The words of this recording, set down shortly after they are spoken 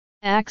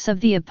Acts of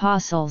the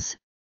Apostles,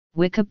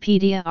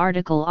 Wikipedia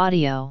article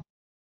audio.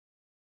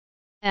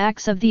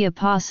 Acts of the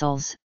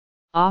Apostles,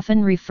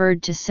 often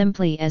referred to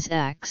simply as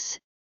Acts,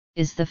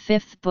 is the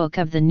fifth book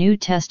of the New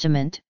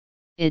Testament.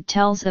 It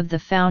tells of the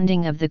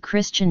founding of the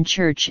Christian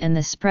Church and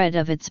the spread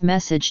of its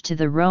message to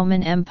the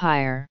Roman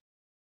Empire.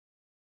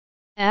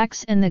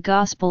 Acts and the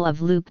Gospel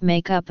of Luke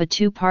make up a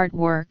two-part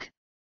work,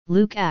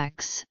 Luke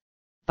Acts,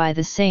 by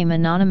the same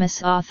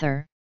anonymous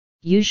author,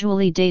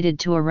 usually dated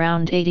to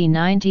around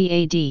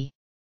 80–90 AD.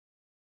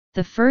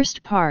 The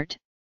first part,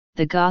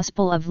 the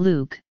Gospel of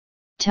Luke,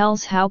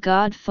 tells how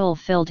God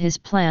fulfilled his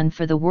plan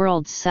for the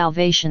world's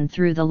salvation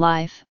through the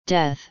life,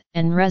 death,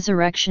 and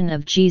resurrection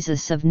of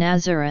Jesus of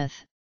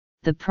Nazareth,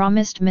 the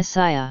promised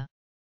Messiah.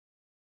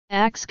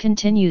 Acts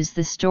continues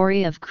the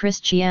story of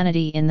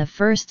Christianity in the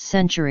first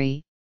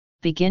century,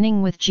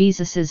 beginning with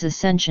Jesus'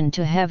 ascension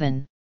to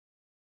heaven.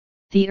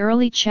 The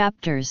early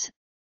chapters,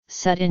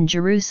 set in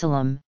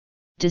Jerusalem,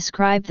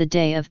 describe the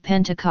day of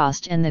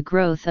Pentecost and the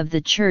growth of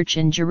the church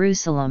in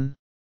Jerusalem.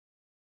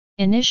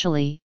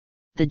 Initially,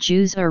 the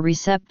Jews are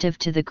receptive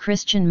to the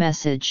Christian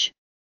message,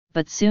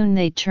 but soon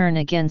they turn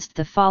against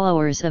the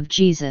followers of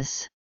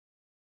Jesus.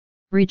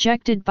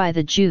 Rejected by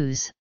the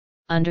Jews,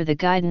 under the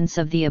guidance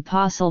of the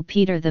Apostle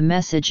Peter, the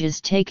message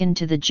is taken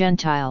to the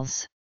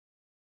Gentiles.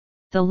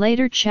 The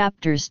later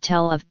chapters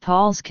tell of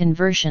Paul's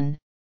conversion,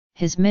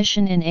 his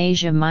mission in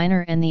Asia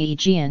Minor and the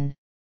Aegean,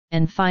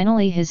 and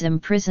finally his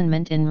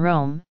imprisonment in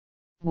Rome,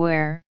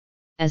 where,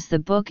 as the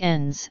book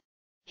ends,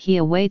 he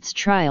awaits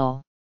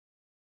trial.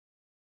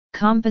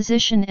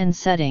 Composition and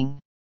setting.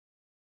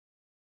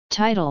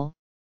 Title: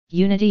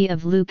 Unity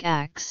of Luke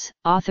Acts,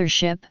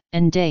 Authorship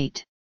and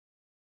Date.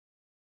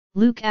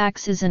 Luke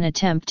Acts is an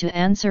attempt to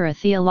answer a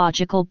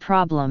theological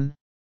problem,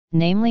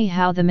 namely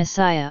how the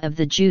Messiah of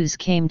the Jews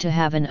came to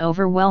have an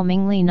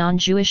overwhelmingly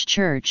non-Jewish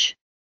church.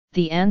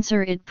 The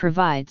answer it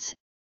provides,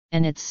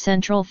 and its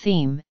central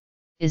theme,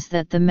 is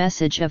that the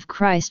message of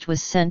Christ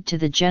was sent to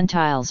the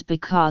Gentiles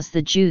because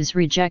the Jews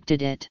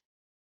rejected it.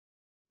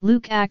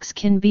 Luke Acts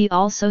can be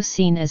also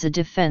seen as a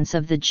defense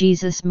of the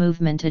Jesus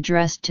movement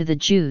addressed to the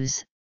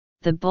Jews.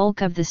 The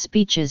bulk of the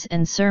speeches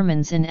and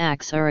sermons in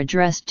Acts are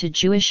addressed to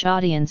Jewish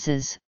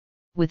audiences,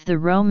 with the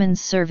Romans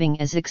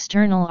serving as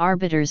external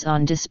arbiters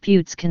on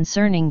disputes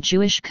concerning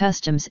Jewish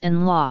customs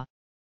and law.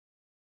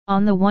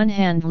 On the one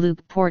hand,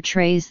 Luke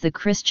portrays the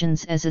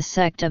Christians as a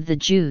sect of the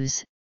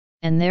Jews,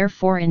 and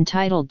therefore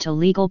entitled to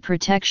legal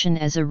protection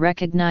as a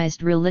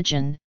recognized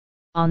religion.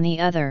 On the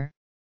other,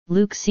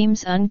 Luke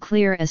seems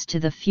unclear as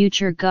to the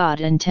future God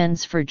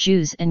intends for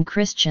Jews and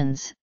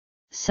Christians,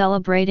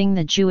 celebrating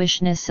the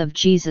Jewishness of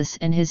Jesus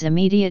and his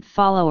immediate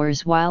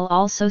followers while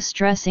also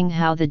stressing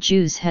how the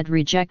Jews had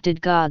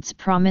rejected God's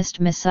promised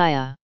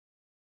Messiah.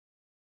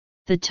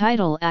 The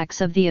title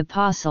Acts of the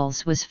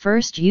Apostles was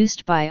first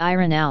used by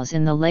Irenaeus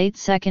in the late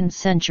 2nd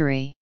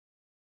century.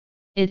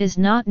 It is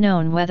not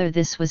known whether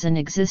this was an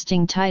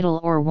existing title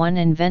or one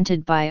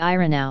invented by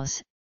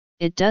Irenaeus.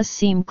 It does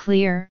seem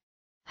clear,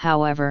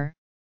 however,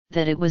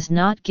 that it was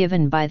not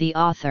given by the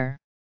author.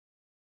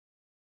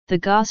 The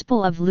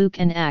Gospel of Luke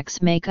and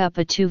Acts make up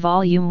a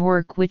two-volume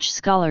work which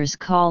scholars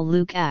call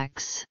Luke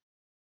Acts.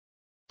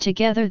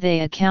 Together they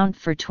account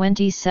for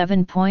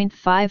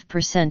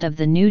 27.5% of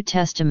the New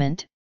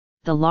Testament,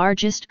 the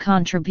largest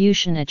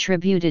contribution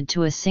attributed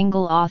to a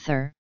single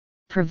author,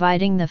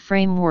 providing the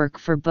framework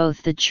for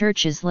both the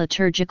Church's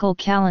liturgical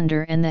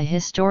calendar and the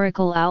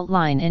historical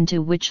outline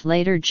into which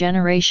later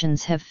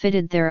generations have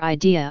fitted their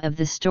idea of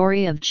the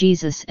story of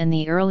Jesus and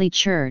the early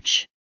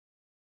Church.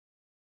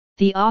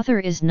 The author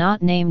is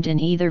not named in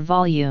either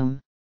volume.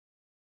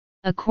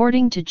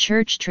 According to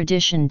Church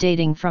tradition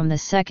dating from the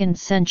 2nd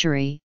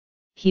century,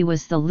 he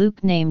was the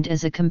Luke named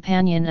as a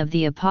companion of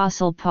the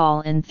Apostle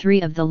Paul in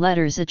 3 of the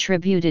letters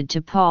attributed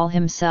to Paul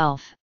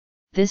himself.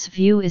 This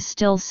view is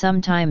still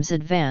sometimes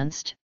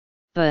advanced,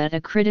 but a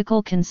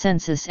critical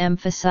consensus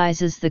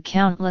emphasizes the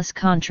countless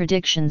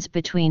contradictions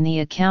between the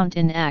account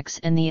in Acts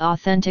and the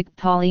authentic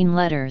Pauline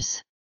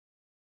letters.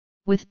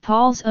 With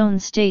Paul's own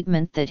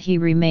statement that he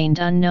remained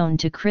unknown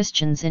to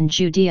Christians in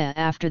Judea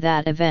after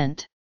that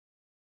event.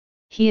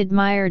 He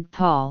admired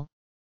Paul,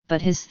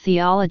 but his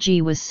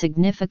theology was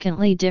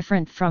significantly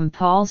different from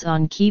Paul's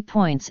on key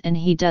points, and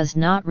he does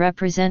not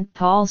represent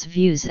Paul's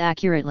views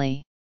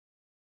accurately.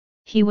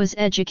 He was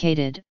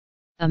educated,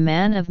 a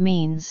man of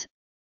means,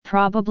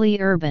 probably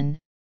urban,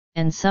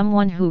 and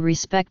someone who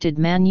respected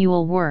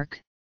manual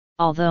work,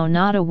 although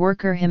not a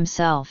worker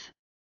himself.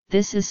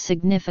 This is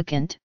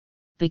significant,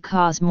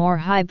 because more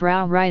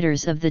highbrow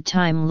writers of the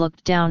time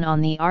looked down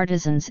on the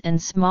artisans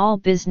and small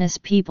business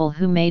people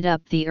who made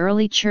up the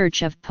early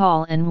Church of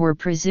Paul and were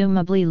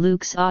presumably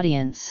Luke's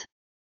audience.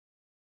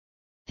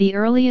 The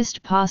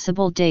earliest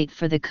possible date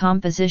for the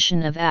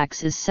composition of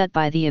Acts is set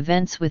by the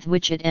events with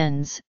which it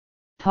ends,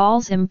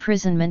 Paul's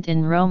imprisonment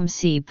in Rome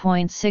c.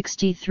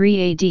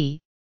 63 AD,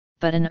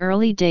 but an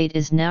early date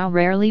is now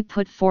rarely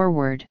put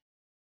forward.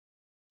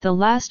 The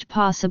last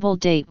possible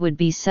date would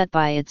be set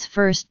by its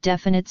first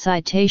definite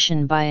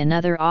citation by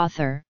another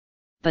author,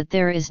 but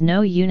there is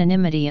no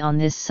unanimity on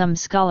this. Some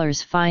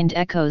scholars find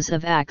echoes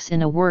of Acts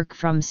in a work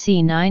from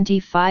c.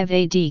 95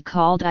 AD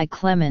called I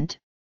Clement,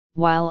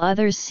 while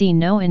others see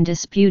no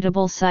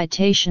indisputable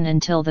citation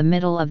until the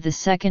middle of the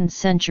 2nd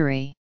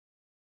century.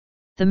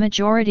 The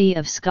majority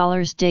of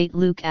scholars date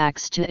Luke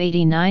Acts to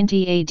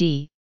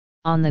 80–90 AD,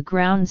 on the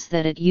grounds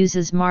that it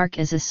uses Mark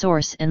as a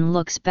source and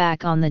looks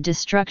back on the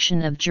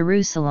destruction of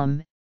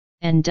Jerusalem,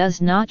 and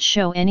does not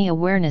show any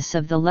awareness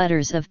of the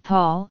letters of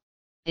Paul.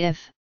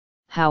 If,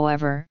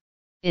 however,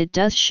 it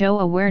does show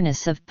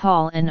awareness of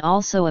Paul and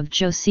also of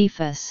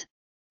Josephus,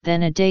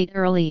 then a date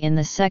early in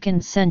the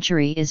 2nd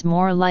century is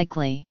more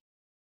likely.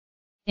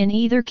 In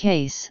either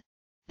case,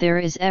 there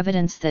is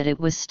evidence that it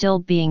was still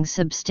being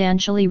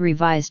substantially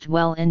revised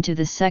well into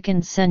the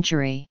 2nd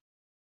century.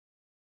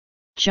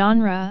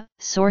 Genre,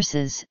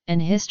 sources,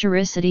 and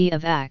historicity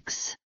of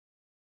Acts.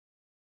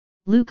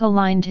 Luke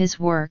aligned his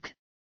work,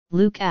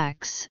 Luke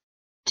Acts,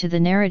 to the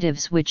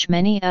narratives which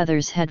many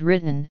others had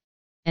written,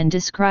 and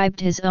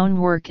described his own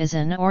work as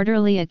an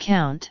orderly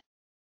account.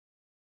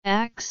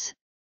 Acts,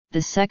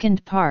 the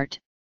second part,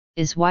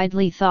 is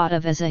widely thought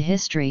of as a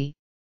history,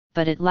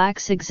 but it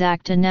lacks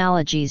exact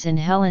analogies in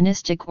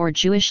Hellenistic or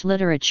Jewish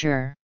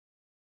literature.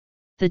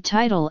 The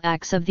title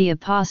Acts of the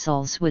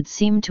Apostles would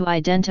seem to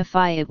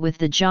identify it with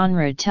the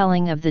genre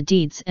telling of the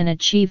deeds and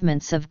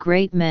achievements of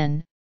great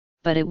men,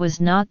 but it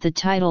was not the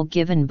title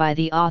given by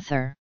the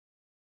author.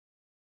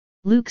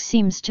 Luke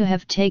seems to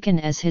have taken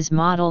as his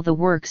model the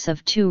works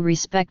of two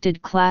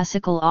respected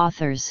classical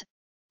authors,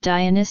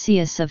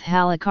 Dionysius of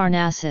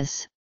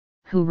Halicarnassus,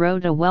 who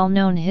wrote a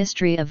well-known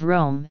history of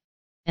Rome,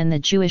 and the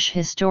Jewish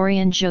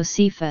historian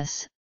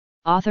Josephus,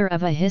 author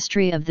of a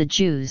history of the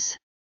Jews.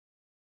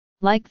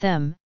 Like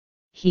them,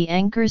 he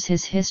anchors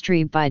his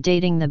history by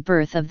dating the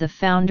birth of the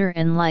founder,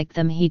 and like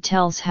them he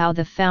tells how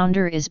the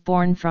founder is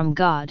born from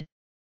God,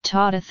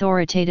 taught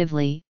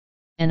authoritatively,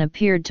 and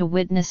appeared to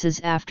witnesses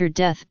after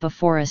death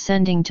before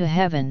ascending to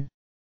heaven.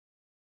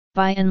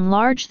 By and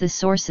large the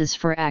sources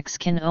for Acts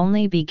can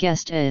only be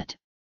guessed at,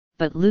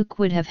 but Luke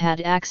would have had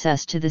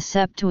access to the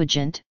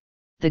Septuagint,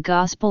 the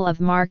Gospel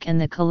of Mark, and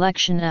the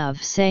collection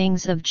of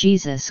sayings of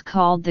Jesus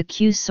called the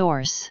Q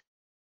source.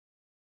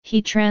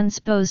 He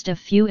transposed a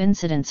few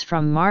incidents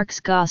from Mark's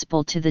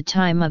Gospel to the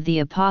time of the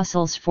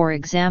Apostles. For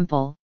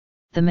example,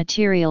 the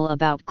material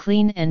about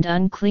clean and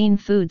unclean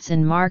foods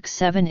in Mark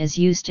 7 is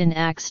used in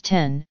Acts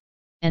 10,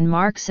 and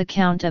Mark's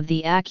account of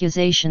the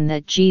accusation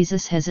that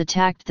Jesus has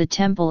attacked the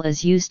temple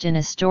is used in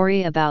a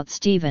story about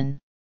Stephen.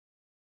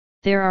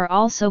 There are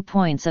also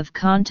points of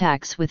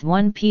contacts with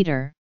 1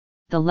 Peter,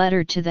 the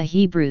letter to the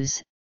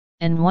Hebrews,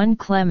 and 1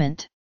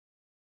 Clement.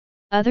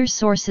 Other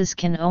sources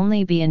can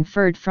only be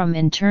inferred from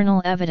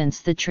internal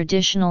evidence. The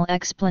traditional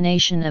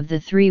explanation of the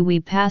 3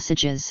 we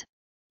passages,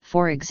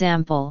 for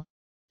example,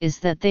 is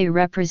that they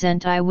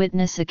represent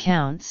eyewitness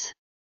accounts.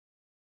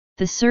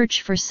 The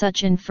search for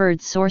such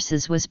inferred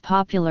sources was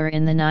popular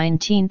in the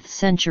 19th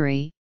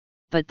century,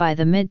 but by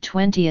the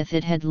mid-20th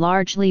it had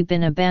largely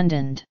been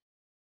abandoned.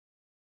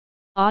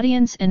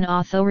 Audience and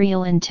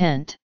authorial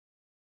intent.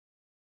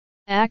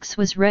 Acts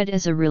was read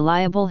as a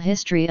reliable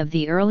history of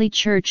the early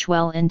Church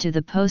well into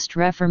the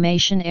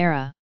post-Reformation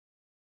era.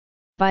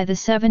 By the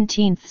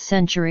 17th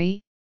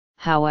century,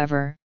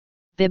 however,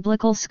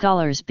 biblical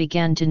scholars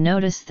began to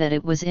notice that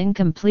it was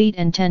incomplete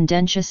and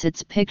tendentious.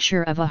 Its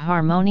picture of a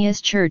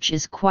harmonious church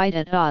is quite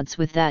at odds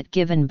with that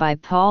given by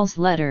Paul's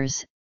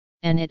letters,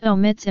 and it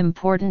omits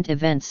important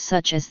events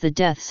such as the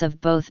deaths of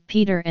both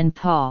Peter and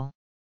Paul.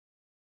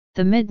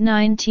 The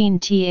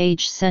mid-19th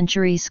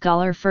century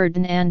scholar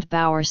Ferdinand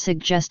Bauer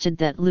suggested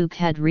that Luke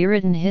had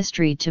rewritten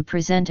history to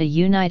present a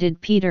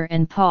united Peter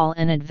and Paul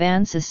and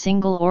advance a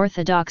single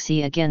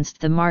orthodoxy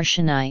against the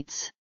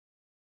Marcionites.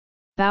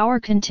 Bauer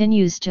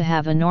continues to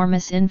have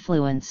enormous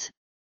influence,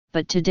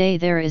 but today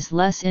there is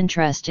less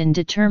interest in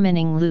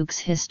determining Luke's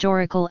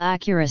historical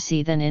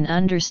accuracy than in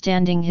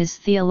understanding his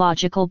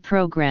theological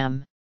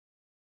program.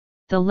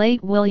 The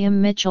late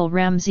William Mitchell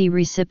Ramsey,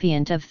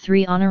 recipient of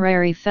 3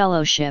 honorary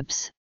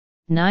fellowships,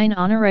 9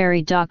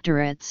 honorary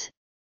doctorates,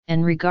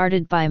 and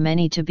regarded by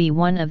many to be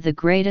one of the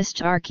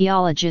greatest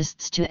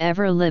archaeologists to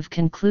ever live,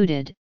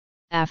 concluded,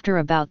 after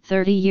about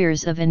 30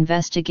 years of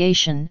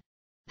investigation,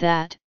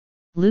 that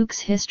Luke's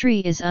history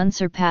is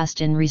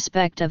unsurpassed in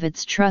respect of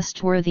its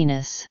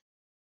trustworthiness.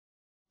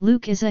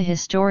 Luke is a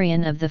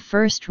historian of the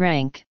first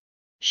rank,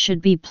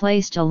 should be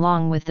placed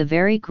along with the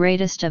very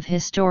greatest of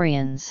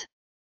historians.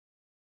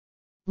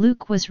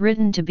 Luke was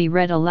written to be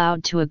read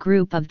aloud to a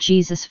group of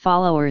Jesus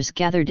followers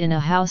gathered in a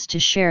house to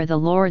share the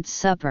Lord's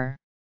Supper.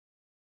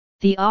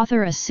 The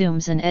author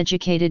assumes an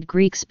educated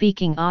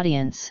Greek-speaking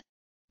audience,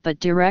 but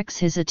directs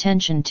his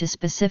attention to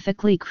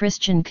specifically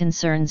Christian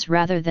concerns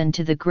rather than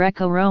to the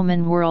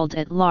Greco-Roman world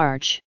at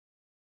large.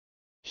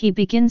 He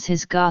begins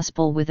his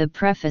Gospel with a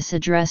preface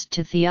addressed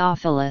to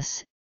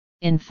Theophilus,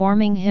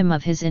 informing him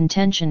of his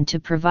intention to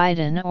provide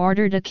an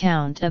ordered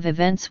account of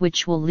events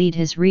which will lead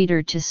his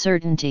reader to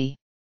certainty.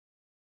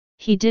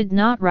 He did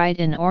not write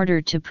in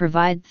order to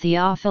provide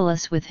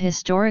Theophilus with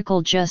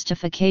historical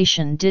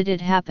justification did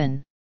it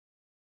happen.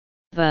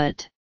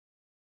 But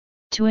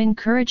to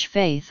encourage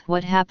faith,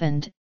 what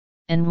happened,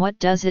 and what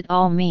does it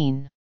all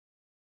mean?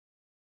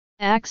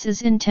 Acts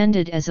is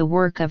intended as a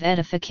work of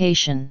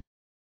edification.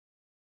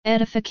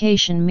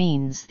 Edification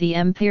means the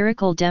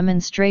empirical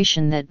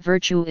demonstration that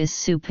virtue is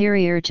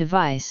superior to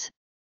vice,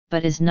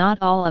 but is not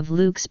all of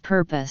Luke's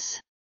purpose.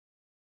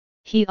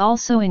 He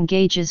also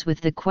engages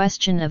with the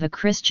question of a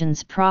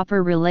Christian's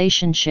proper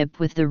relationship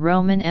with the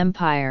Roman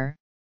Empire,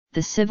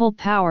 the civil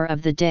power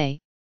of the day.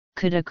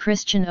 Could a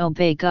Christian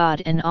obey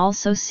God and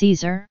also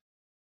Caesar?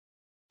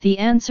 The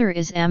answer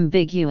is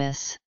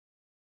ambiguous.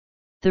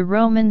 The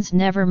Romans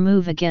never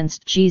move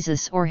against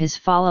Jesus or his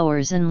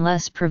followers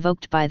unless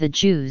provoked by the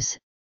Jews.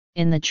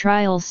 In the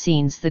trial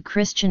scenes, the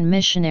Christian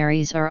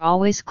missionaries are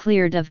always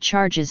cleared of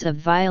charges of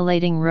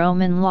violating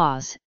Roman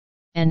laws,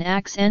 and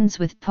Acts ends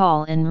with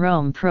Paul in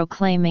Rome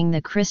proclaiming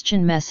the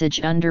Christian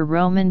message under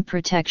Roman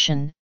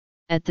protection.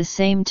 At the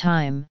same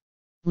time,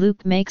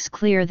 Luke makes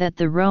clear that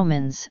the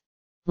Romans,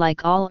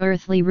 like all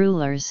earthly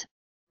rulers,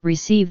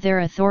 receive their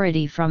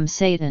authority from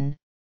Satan,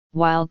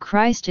 while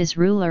Christ is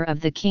ruler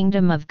of the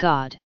kingdom of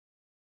God.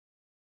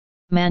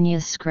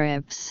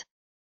 Manuscripts.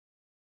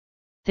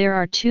 There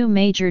are two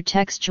major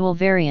textual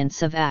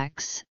variants of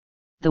Acts,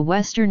 the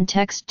Western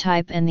text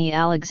type and the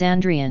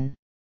Alexandrian.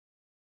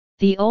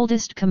 The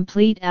oldest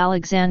complete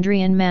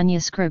Alexandrian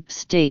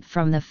manuscripts date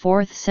from the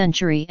 4th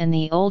century and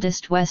the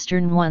oldest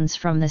Western ones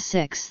from the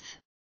 6th,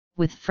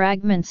 with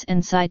fragments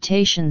and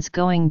citations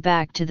going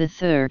back to the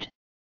 3rd.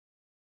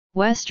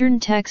 Western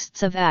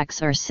texts of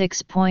Acts are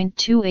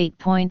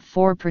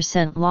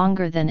 6.28.4%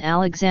 longer than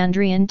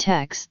Alexandrian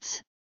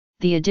texts,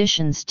 the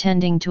additions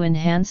tending to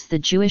enhance the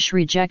Jewish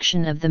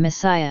rejection of the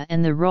Messiah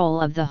and the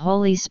role of the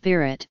Holy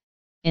Spirit,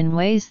 in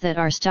ways that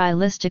are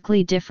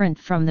stylistically different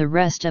from the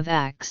rest of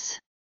Acts.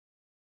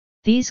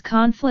 These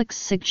conflicts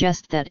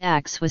suggest that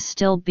Acts was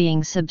still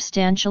being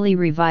substantially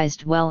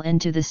revised well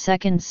into the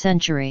 2nd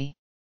century.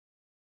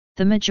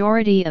 The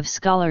majority of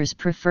scholars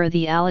prefer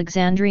the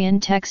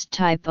Alexandrian text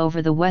type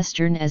over the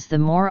Western as the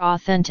more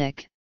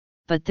authentic,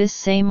 but this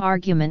same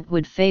argument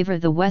would favor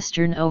the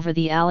Western over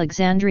the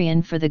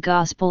Alexandrian for the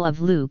Gospel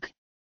of Luke,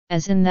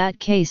 as in that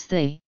case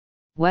the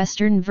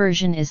Western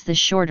version is the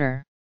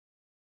shorter.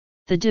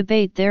 The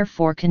debate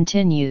therefore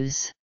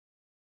continues.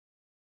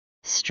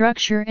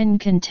 Structure and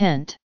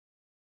content.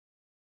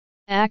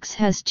 Acts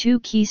has two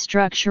key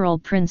structural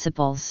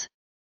principles.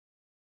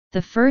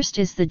 The first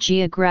is the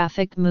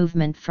geographic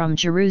movement from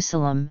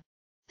Jerusalem,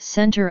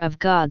 center of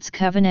God's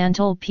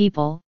covenantal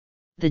people,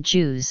 the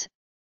Jews,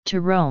 to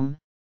Rome,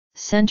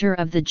 center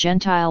of the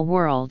Gentile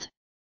world.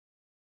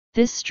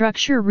 This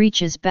structure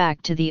reaches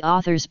back to the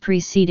author's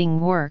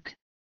preceding work,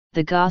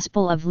 the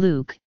Gospel of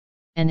Luke,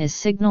 and is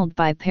signaled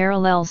by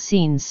parallel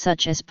scenes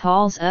such as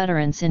Paul's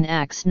utterance in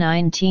Acts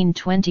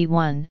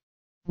 19:21,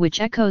 which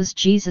echoes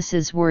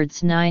Jesus's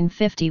words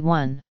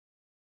 9:51.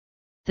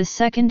 The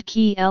second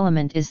key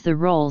element is the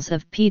roles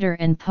of Peter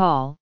and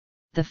Paul,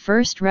 the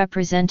first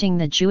representing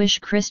the Jewish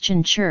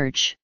Christian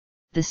Church,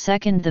 the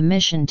second the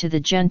mission to the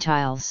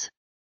Gentiles.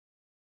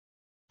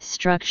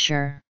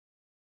 Structure.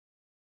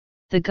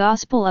 The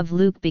Gospel of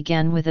Luke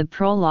began with a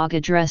prologue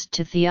addressed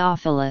to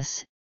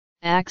Theophilus.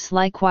 Acts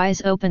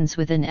likewise opens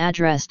with an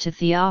address to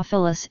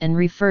Theophilus and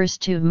refers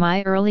to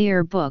my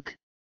earlier book,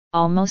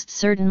 almost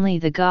certainly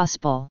the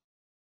Gospel.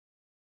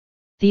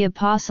 The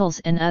apostles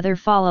and other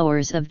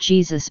followers of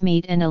Jesus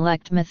meet and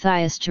elect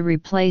Matthias to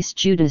replace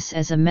Judas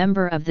as a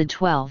member of the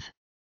 12.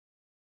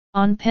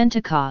 On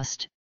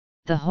Pentecost,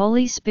 the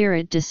Holy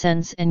Spirit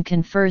descends and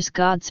confers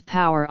God's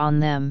power on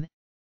them,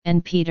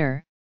 and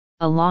Peter,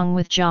 along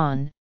with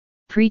John,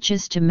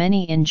 preaches to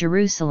many in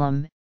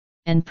Jerusalem,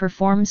 and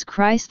performs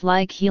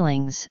Christ-like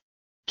healings,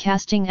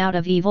 casting out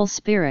of evil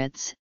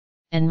spirits,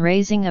 and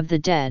raising of the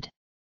dead.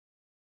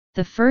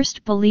 The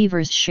first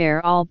believers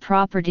share all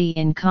property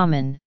in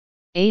common,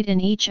 ate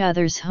in each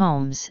other's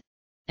homes,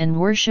 and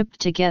worshipped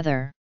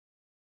together.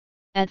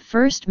 At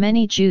first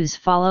many Jews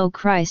follow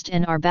Christ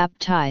and are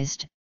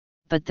baptized,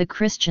 but the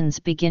Christians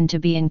begin to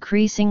be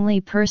increasingly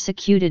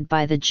persecuted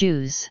by the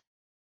Jews.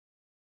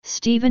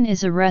 Stephen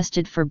is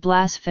arrested for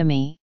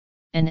blasphemy,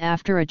 and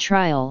after a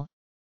trial,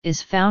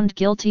 is found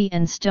guilty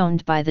and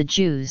stoned by the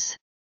Jews.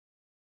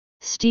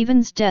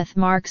 Stephen's death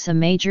marks a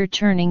major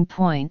turning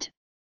point.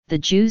 The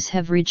Jews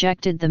have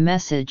rejected the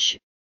message,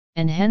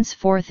 and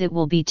henceforth it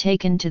will be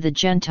taken to the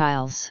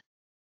Gentiles.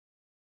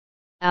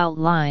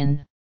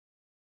 Outline.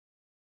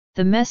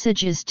 The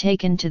message is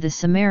taken to the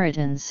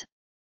Samaritans,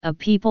 a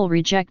people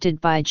rejected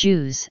by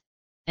Jews,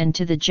 and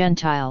to the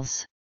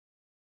Gentiles.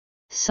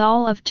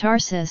 Saul of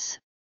Tarsus,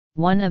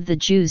 one of the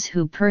Jews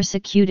who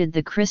persecuted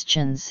the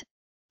Christians,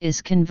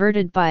 is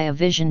converted by a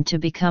vision to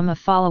become a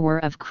follower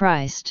of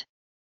Christ.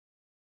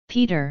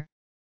 Peter,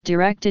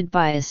 directed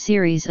by a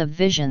series of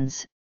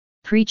visions,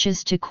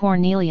 preaches to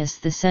Cornelius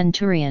the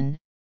centurion,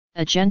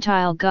 a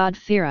Gentile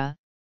God-fearer,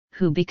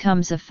 who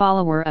becomes a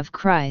follower of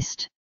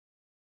Christ.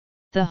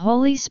 The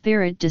Holy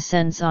Spirit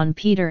descends on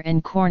Peter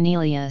and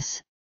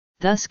Cornelius,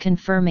 thus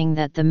confirming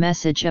that the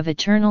message of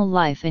eternal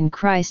life in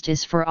Christ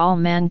is for all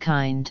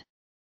mankind.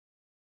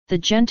 The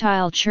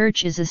Gentile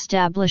church is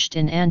established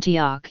in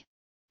Antioch,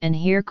 and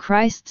here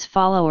Christ's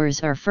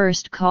followers are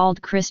first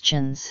called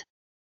Christians.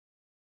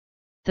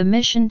 The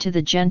mission to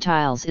the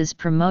Gentiles is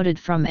promoted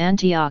from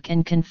Antioch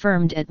and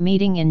confirmed at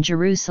meeting in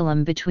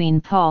Jerusalem between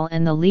Paul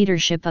and the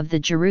leadership of the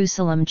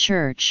Jerusalem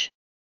church.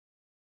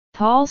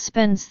 Paul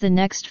spends the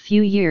next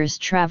few years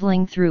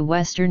traveling through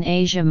Western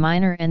Asia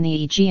Minor and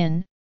the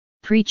Aegean,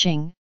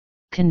 preaching,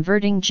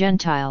 converting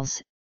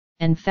Gentiles,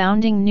 and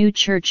founding new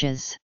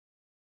churches.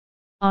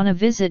 On a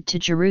visit to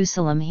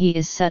Jerusalem he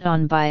is set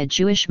on by a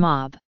Jewish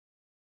mob.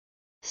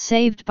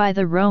 Saved by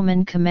the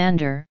Roman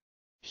commander,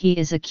 he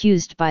is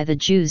accused by the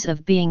Jews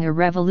of being a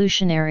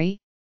revolutionary,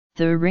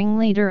 the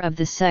ringleader of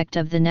the sect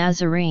of the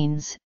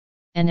Nazarenes,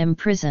 and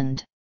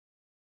imprisoned.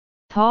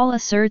 Paul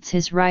asserts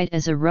his right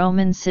as a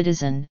Roman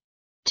citizen,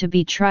 to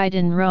be tried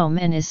in Rome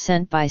and is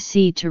sent by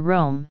sea to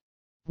Rome,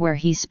 where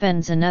he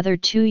spends another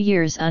 2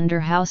 years under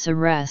house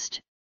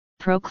arrest,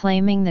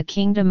 proclaiming the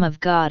kingdom of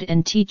God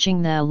and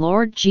teaching the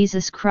Lord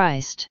Jesus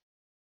Christ.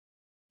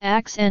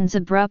 Acts ends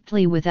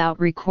abruptly without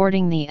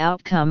recording the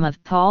outcome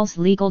of Paul's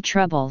legal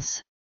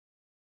troubles.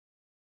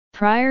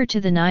 Prior to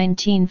the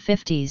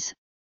 1950s,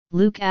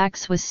 Luke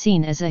Acts was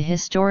seen as a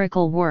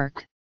historical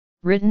work,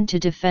 written to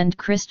defend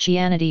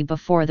Christianity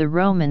before the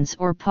Romans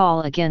or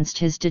Paul against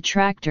his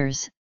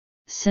detractors.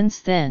 Since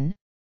then,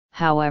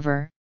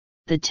 however,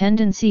 the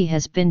tendency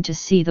has been to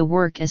see the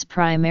work as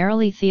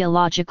primarily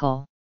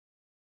theological.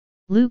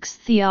 Luke's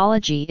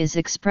theology is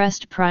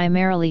expressed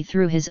primarily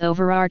through his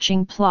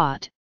overarching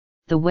plot,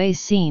 the way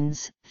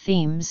scenes,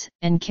 themes,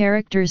 and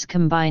characters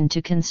combine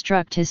to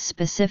construct his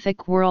specific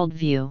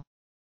worldview.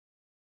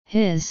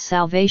 His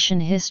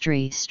salvation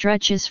history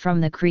stretches from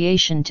the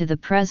creation to the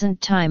present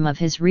time of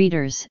his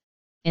readers,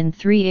 in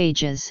 3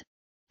 ages.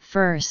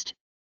 First,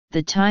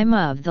 the time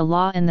of the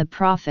law and the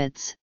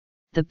prophets,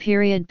 the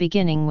period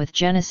beginning with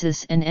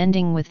Genesis and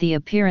ending with the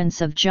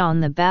appearance of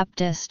John the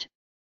Baptist.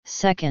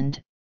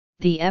 Second,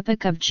 the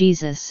epoch of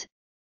Jesus,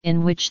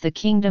 in which the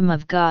kingdom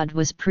of God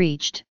was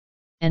preached,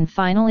 and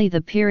finally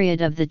the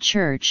period of the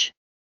church,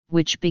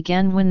 which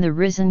began when the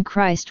risen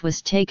Christ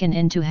was taken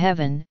into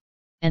heaven,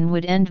 and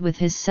would end with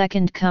his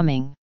second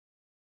coming.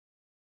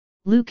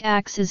 Luke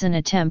Acts is an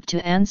attempt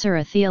to answer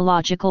a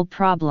theological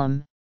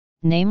problem,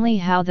 namely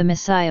how the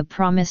Messiah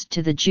promised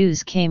to the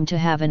Jews came to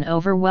have an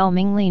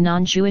overwhelmingly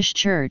non-Jewish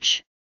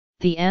church.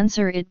 The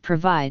answer it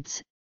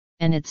provides,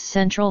 and its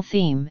central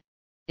theme,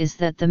 is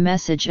that the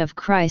message of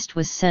Christ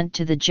was sent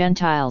to the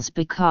Gentiles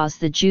because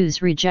the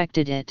Jews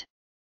rejected it.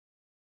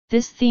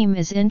 This theme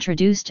is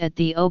introduced at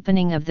the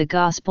opening of the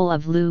Gospel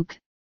of Luke,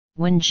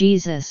 when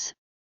Jesus,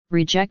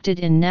 rejected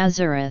in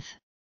Nazareth,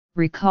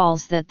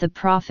 recalls that the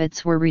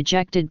prophets were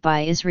rejected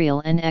by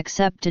Israel and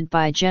accepted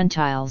by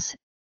Gentiles.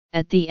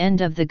 At the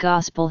end of the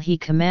Gospel he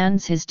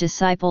commands his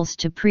disciples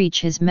to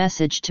preach his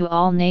message to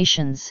all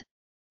nations,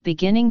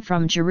 beginning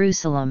from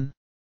Jerusalem.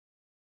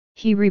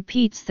 He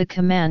repeats the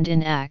command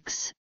in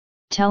Acts,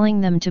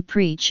 telling them to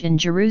preach in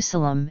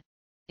Jerusalem,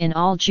 in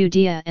all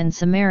Judea and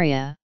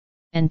Samaria,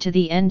 and to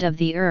the end of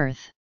the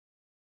earth.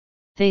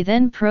 They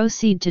then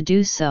proceed to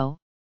do so,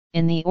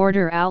 in the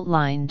order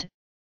outlined,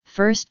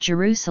 first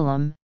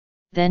Jerusalem,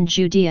 then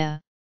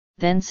Judea,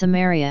 then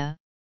Samaria,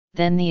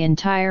 then the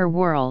entire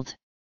world.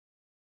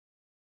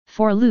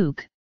 For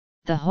Luke,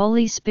 the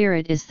Holy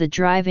Spirit is the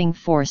driving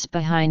force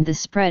behind the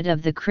spread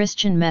of the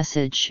Christian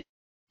message,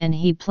 and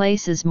he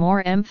places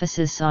more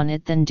emphasis on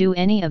it than do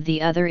any of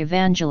the other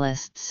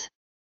evangelists.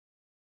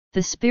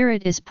 The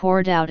Spirit is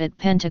poured out at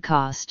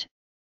Pentecost,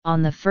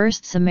 on the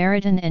first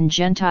Samaritan and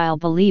Gentile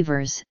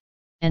believers,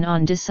 and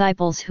on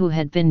disciples who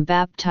had been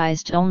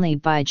baptized only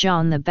by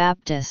John the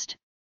Baptist,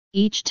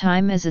 each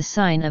time as a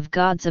sign of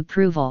God's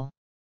approval.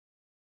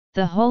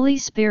 The Holy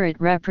Spirit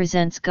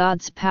represents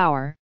God's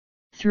power.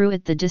 Through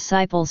it the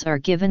disciples are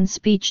given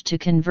speech to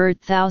convert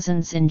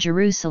thousands in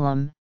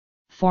Jerusalem,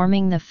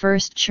 forming the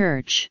first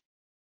church.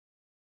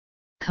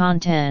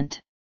 Content.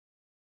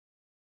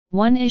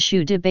 One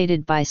issue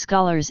debated by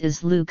scholars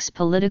is Luke's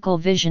political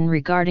vision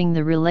regarding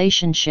the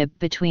relationship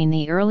between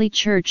the early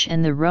church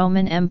and the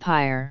Roman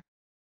Empire.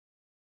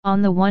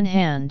 On the one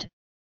hand,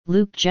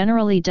 Luke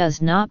generally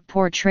does not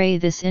portray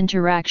this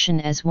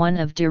interaction as one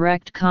of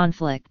direct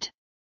conflict.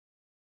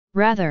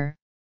 Rather,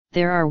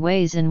 there are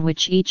ways in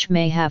which each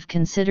may have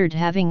considered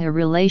having a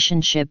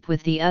relationship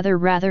with the other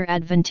rather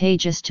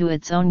advantageous to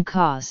its own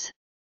cause.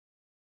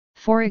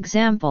 For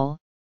example,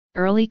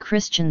 early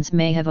Christians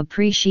may have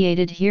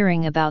appreciated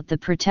hearing about the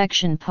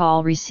protection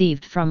Paul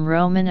received from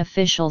Roman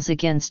officials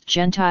against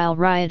Gentile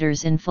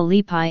rioters in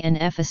Philippi and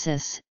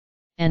Ephesus,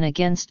 and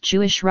against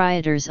Jewish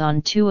rioters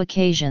on 2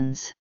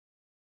 occasions.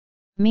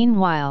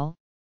 Meanwhile,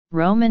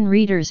 Roman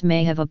readers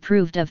may have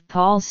approved of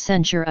Paul's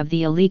censure of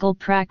the illegal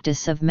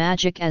practice of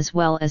magic as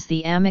well as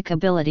the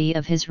amicability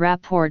of his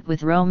rapport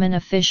with Roman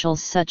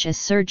officials such as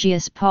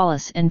Sergius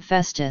Paulus and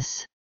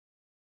Festus.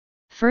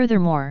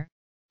 Furthermore,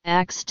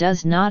 Acts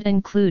does not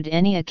include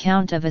any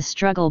account of a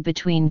struggle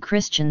between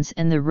Christians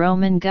and the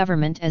Roman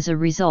government as a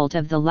result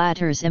of the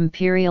latter's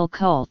imperial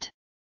cult.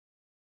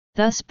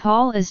 Thus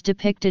Paul is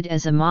depicted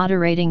as a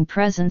moderating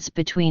presence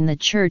between the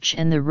Church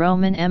and the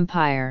Roman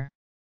Empire.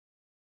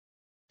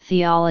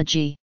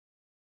 Theology.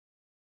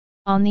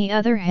 On the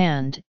other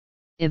hand,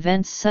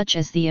 events such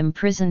as the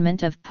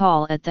imprisonment of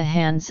Paul at the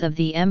hands of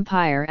the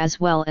empire, as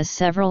well as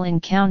several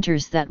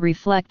encounters that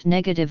reflect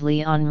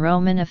negatively on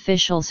Roman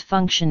officials,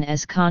 function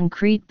as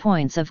concrete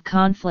points of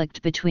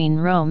conflict between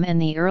Rome and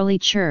the early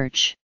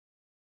Church.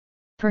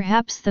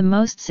 Perhaps the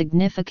most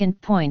significant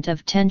point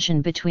of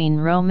tension between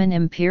Roman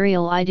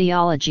imperial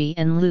ideology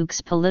and Luke's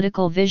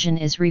political vision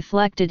is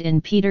reflected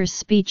in Peter's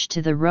speech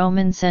to the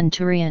Roman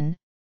centurion,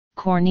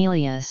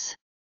 Cornelius.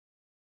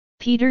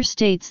 Peter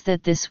states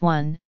that this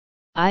one,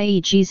 i.e.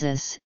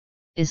 Jesus,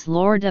 is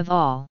Lord of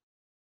all.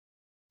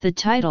 The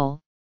title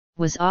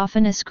was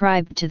often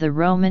ascribed to the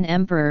Roman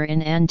emperor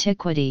in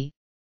antiquity,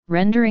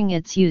 rendering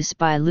its use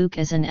by Luke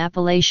as an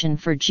appellation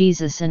for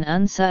Jesus an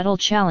unsubtle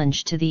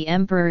challenge to the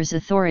emperor's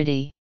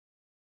authority.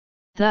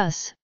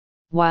 Thus,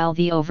 while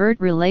the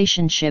overt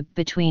relationship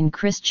between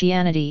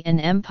Christianity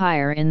and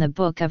empire in the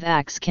Book of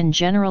Acts can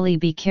generally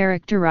be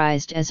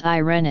characterized as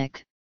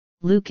ironic,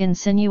 Luke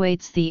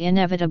insinuates the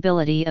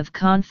inevitability of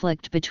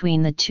conflict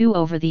between the two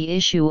over the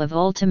issue of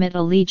ultimate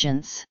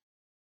allegiance.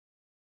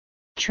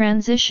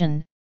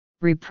 Transition,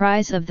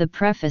 reprise of the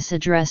preface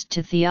addressed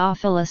to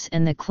Theophilus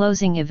and the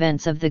closing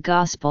events of the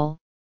Gospel,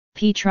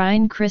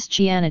 Petrine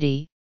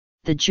Christianity,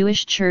 the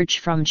Jewish Church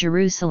from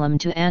Jerusalem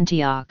to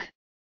Antioch.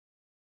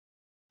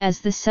 As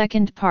the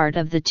second part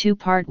of the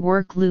two-part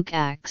work Luke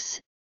Acts,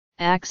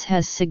 Acts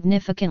has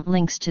significant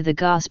links to the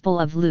Gospel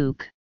of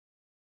Luke.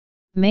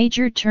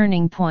 Major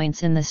turning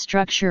points in the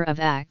structure of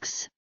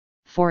Acts,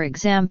 for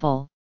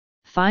example,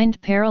 find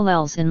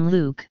parallels in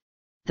Luke.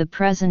 The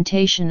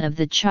presentation of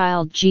the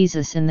child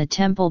Jesus in the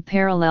temple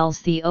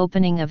parallels the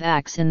opening of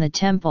Acts in the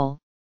temple.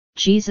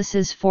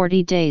 Jesus's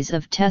 40 days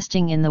of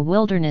testing in the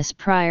wilderness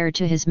prior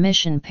to his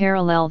mission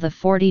parallel the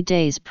 40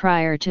 days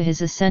prior to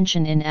his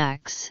ascension in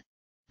Acts.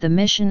 The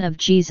mission of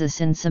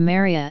Jesus in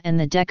Samaria and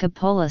the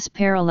Decapolis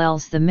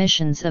parallels the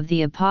missions of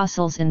the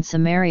apostles in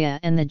Samaria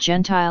and the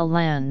Gentile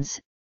lands,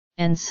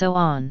 and so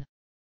on.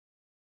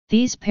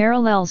 These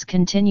parallels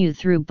continue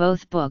through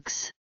both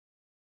books.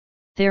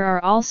 There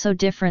are also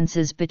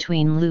differences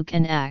between Luke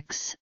and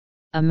Acts,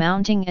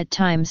 amounting at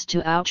times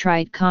to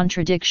outright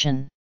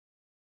contradiction.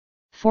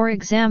 For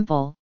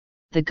example,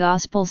 the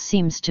Gospel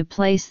seems to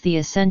place the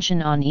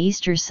Ascension on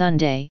Easter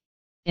Sunday,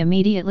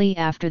 immediately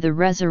after the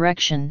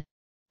resurrection,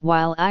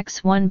 while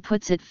Acts 1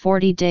 puts it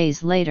 40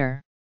 days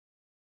later.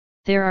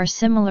 There are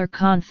similar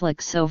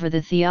conflicts over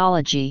the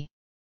theology.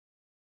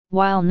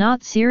 While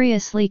not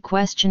seriously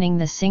questioning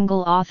the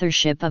single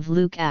authorship of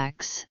Luke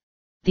Acts,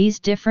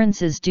 these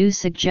differences do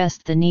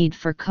suggest the need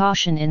for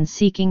caution in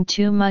seeking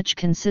too much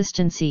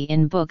consistency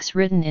in books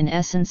written in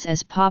essence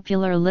as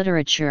popular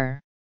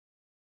literature.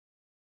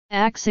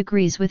 Acts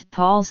agrees with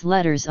Paul's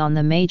letters on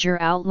the major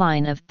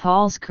outline of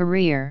Paul's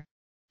career.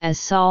 As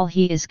Saul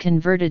he is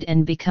converted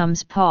and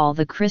becomes Paul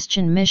the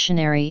Christian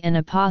missionary and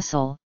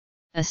apostle,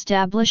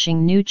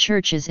 establishing new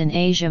churches in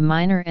Asia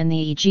Minor and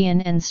the Aegean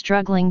and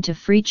struggling to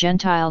free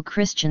Gentile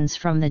Christians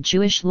from the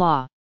Jewish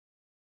law.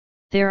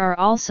 There are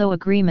also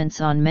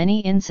agreements on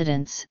many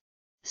incidents,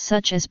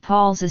 such as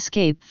Paul's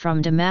escape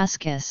from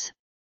Damascus,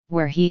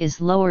 where he is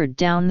lowered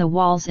down the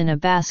walls in a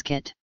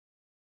basket.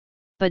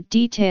 But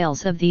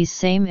details of these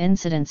same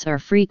incidents are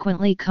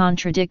frequently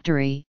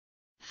contradictory.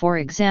 For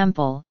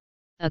example,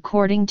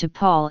 according to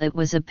Paul it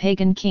was a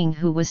pagan king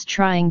who was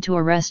trying to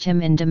arrest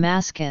him in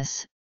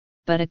Damascus,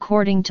 but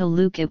according to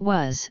Luke it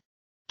was,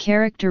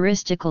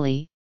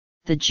 characteristically,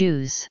 the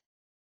Jews.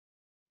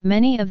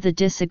 Many of the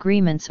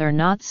disagreements are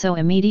not so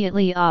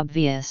immediately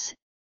obvious.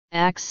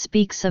 Acts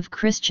speaks of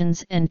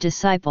Christians and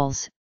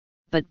disciples,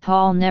 but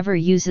Paul never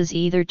uses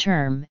either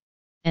term,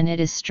 and it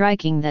is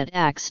striking that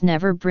Acts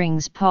never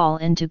brings Paul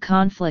into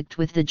conflict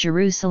with the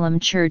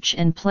Jerusalem church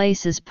and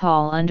places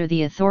Paul under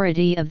the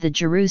authority of the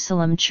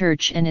Jerusalem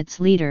church and its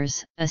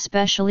leaders,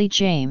 especially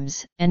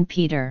James and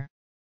Peter.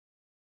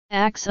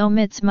 Acts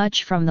omits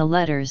much from the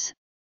letters,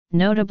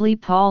 notably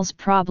Paul's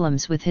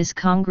problems with his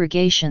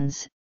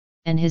congregations,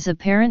 and his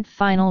apparent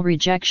final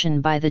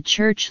rejection by the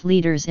church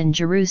leaders in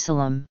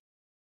Jerusalem.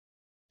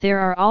 There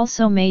are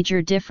also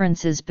major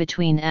differences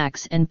between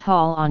Acts and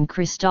Paul on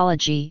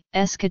Christology,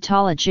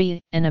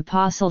 eschatology, and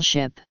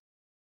apostleship.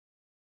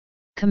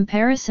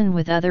 Comparison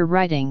with other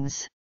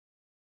writings.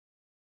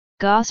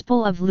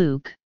 Gospel of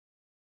Luke.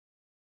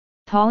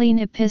 Pauline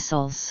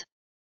epistles.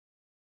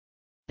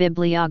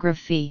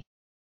 Bibliography.